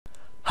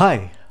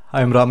Hi,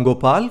 I'm Ram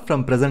Gopal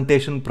from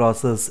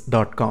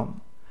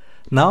presentationprocess.com.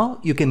 Now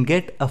you can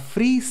get a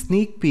free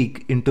sneak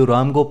peek into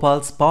Ram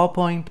Gopal's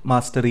PowerPoint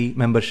Mastery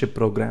membership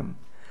program.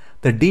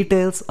 The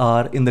details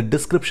are in the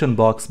description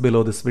box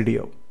below this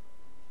video.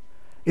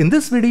 In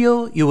this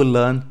video, you will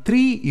learn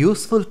 3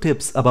 useful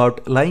tips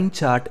about line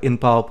chart in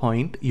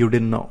PowerPoint you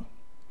didn't know.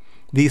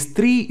 These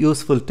 3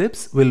 useful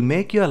tips will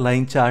make your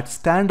line chart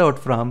stand out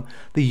from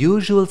the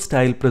usual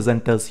style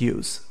presenters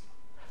use.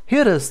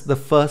 Here is the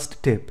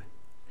first tip.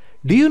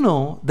 Do you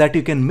know that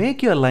you can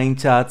make your line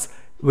charts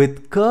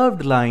with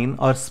curved line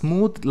or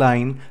smooth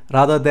line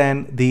rather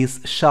than these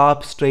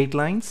sharp straight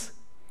lines?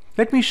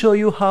 Let me show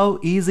you how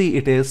easy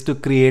it is to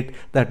create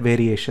that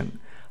variation.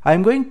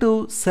 I'm going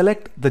to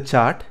select the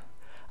chart.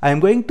 I'm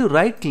going to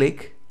right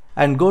click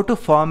and go to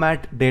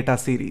Format Data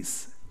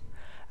Series.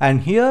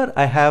 And here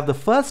I have the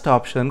first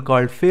option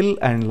called Fill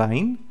and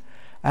Line.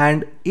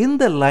 And in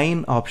the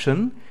line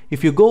option,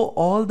 if you go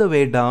all the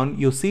way down,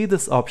 you see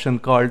this option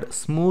called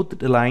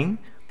Smooth Line.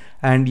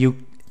 And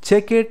you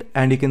check it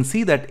and you can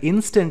see that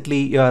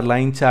instantly your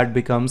line chart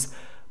becomes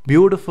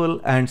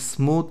beautiful and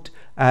smooth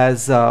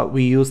as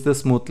we use the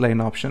smooth line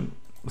option.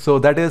 So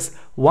that is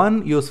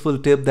one useful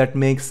tip that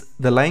makes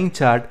the line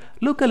chart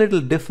look a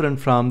little different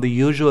from the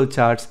usual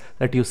charts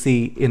that you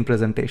see in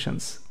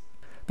presentations.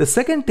 The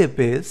second tip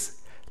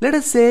is, let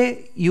us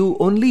say you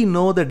only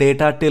know the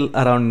data till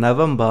around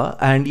November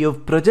and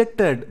you've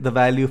projected the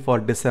value for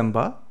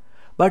December,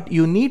 but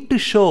you need to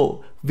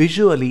show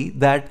visually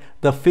that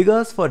the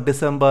figures for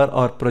December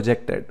are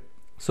projected.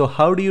 So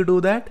how do you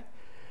do that?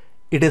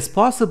 It is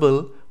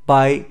possible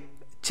by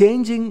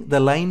changing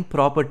the line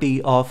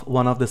property of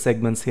one of the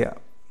segments here.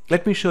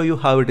 Let me show you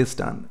how it is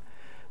done.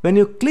 When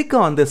you click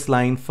on this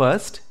line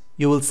first,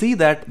 you will see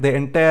that the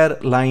entire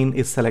line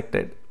is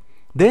selected.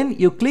 Then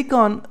you click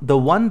on the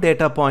one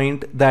data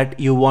point that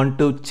you want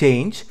to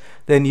change.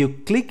 Then you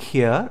click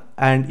here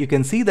and you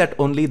can see that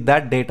only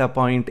that data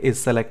point is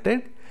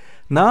selected.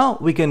 Now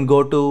we can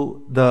go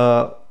to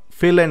the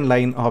fill and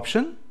line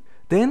option.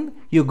 Then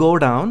you go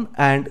down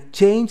and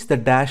change the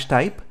dash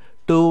type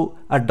to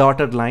a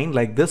dotted line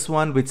like this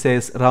one which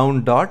says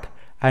round dot,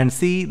 and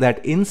see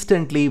that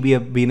instantly we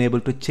have been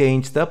able to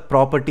change the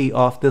property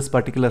of this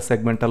particular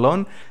segment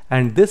alone,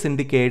 and this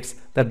indicates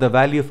that the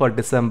value for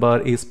December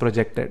is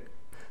projected.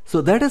 So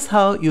that is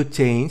how you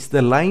change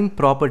the line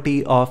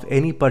property of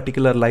any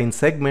particular line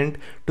segment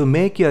to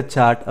make your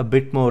chart a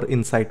bit more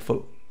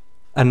insightful.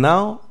 And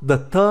now the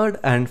third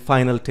and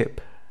final tip.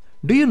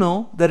 Do you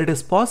know that it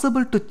is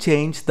possible to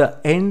change the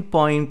end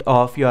point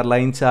of your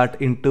line chart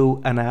into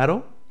an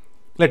arrow?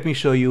 Let me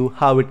show you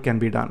how it can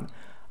be done.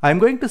 I'm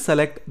going to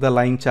select the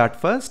line chart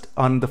first.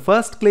 On the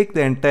first click,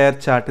 the entire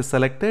chart is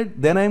selected.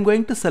 Then I'm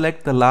going to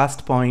select the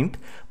last point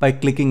by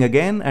clicking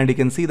again, and you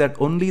can see that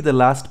only the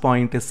last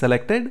point is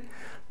selected.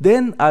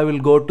 Then I will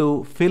go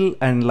to Fill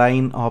and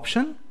Line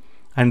option,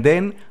 and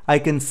then I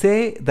can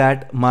say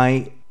that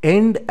my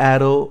end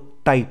arrow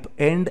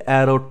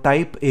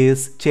type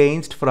is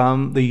changed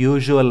from the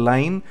usual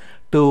line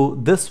to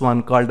this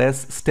one called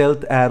as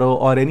stealth arrow,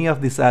 or any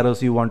of these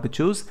arrows you want to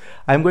choose.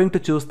 I'm going to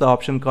choose the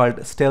option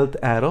called stealth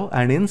arrow,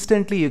 and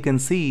instantly you can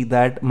see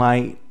that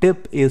my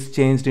tip is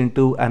changed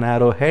into an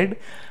arrowhead,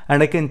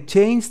 and I can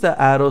change the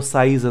arrow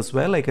size as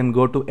well. I can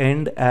go to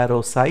end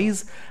arrow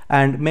size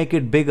and make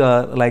it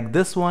bigger like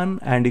this one,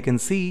 and you can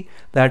see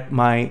that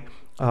my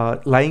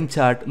line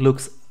chart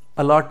looks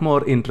a lot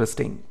more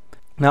interesting.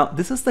 Now,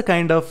 this is the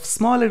kind of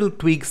small little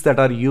tweaks that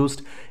are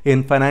used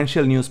in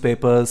financial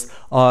newspapers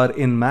or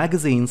in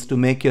magazines to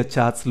make your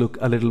charts look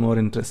a little more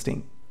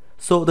interesting.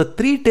 So the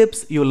 3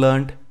 tips you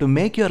learned to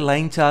make your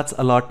line charts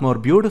a lot more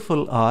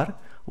beautiful are: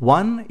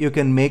 1. You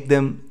can make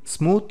them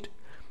smooth.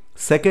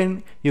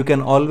 2. You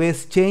can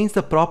always change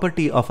the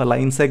property of a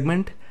line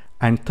segment.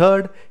 And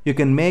 3rd, you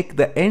can make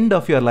the end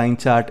of your line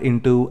chart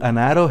into an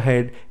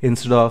arrowhead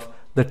instead of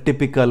the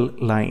typical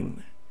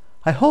line.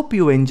 I hope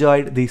you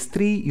enjoyed these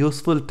 3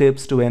 useful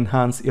tips to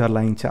enhance your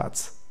line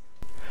charts.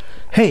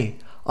 Hey,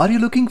 are you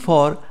looking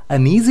for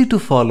an easy to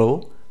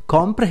follow,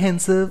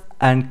 comprehensive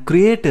and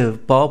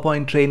creative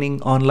PowerPoint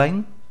training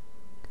online?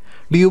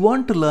 Do you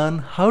want to learn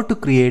how to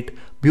create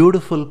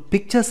beautiful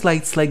picture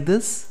slides like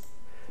this,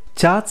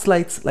 chart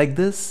slides like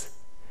this,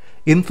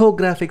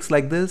 infographics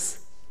like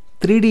this,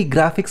 3D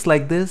graphics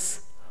like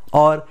this,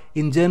 or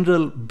in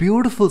general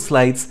beautiful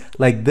slides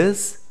like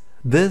this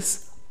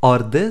or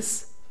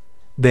this?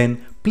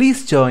 Then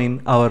please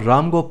join our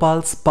Ram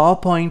Gopal's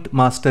PowerPoint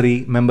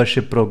Mastery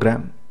membership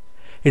program.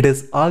 It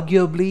is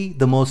arguably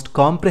the most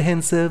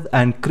comprehensive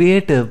and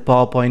creative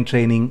PowerPoint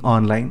training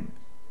online.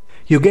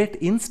 You get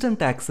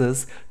instant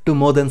access to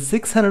more than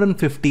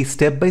 650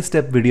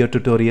 step-by-step video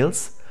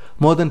tutorials,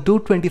 more than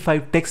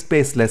 225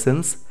 text-based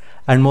lessons,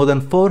 and more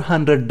than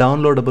 400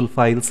 downloadable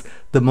files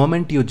the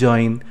moment you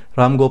join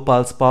Ram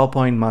Gopal's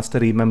PowerPoint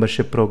Mastery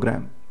membership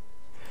program.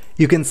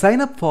 You can sign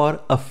up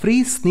for a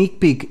free sneak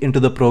peek into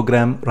the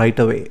program right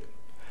away.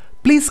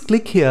 Please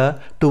click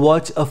here to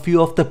watch a few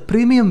of the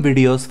premium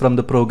videos from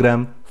the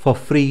program for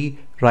free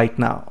right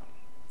now.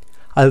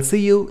 I'll see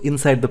you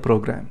inside the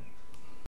program.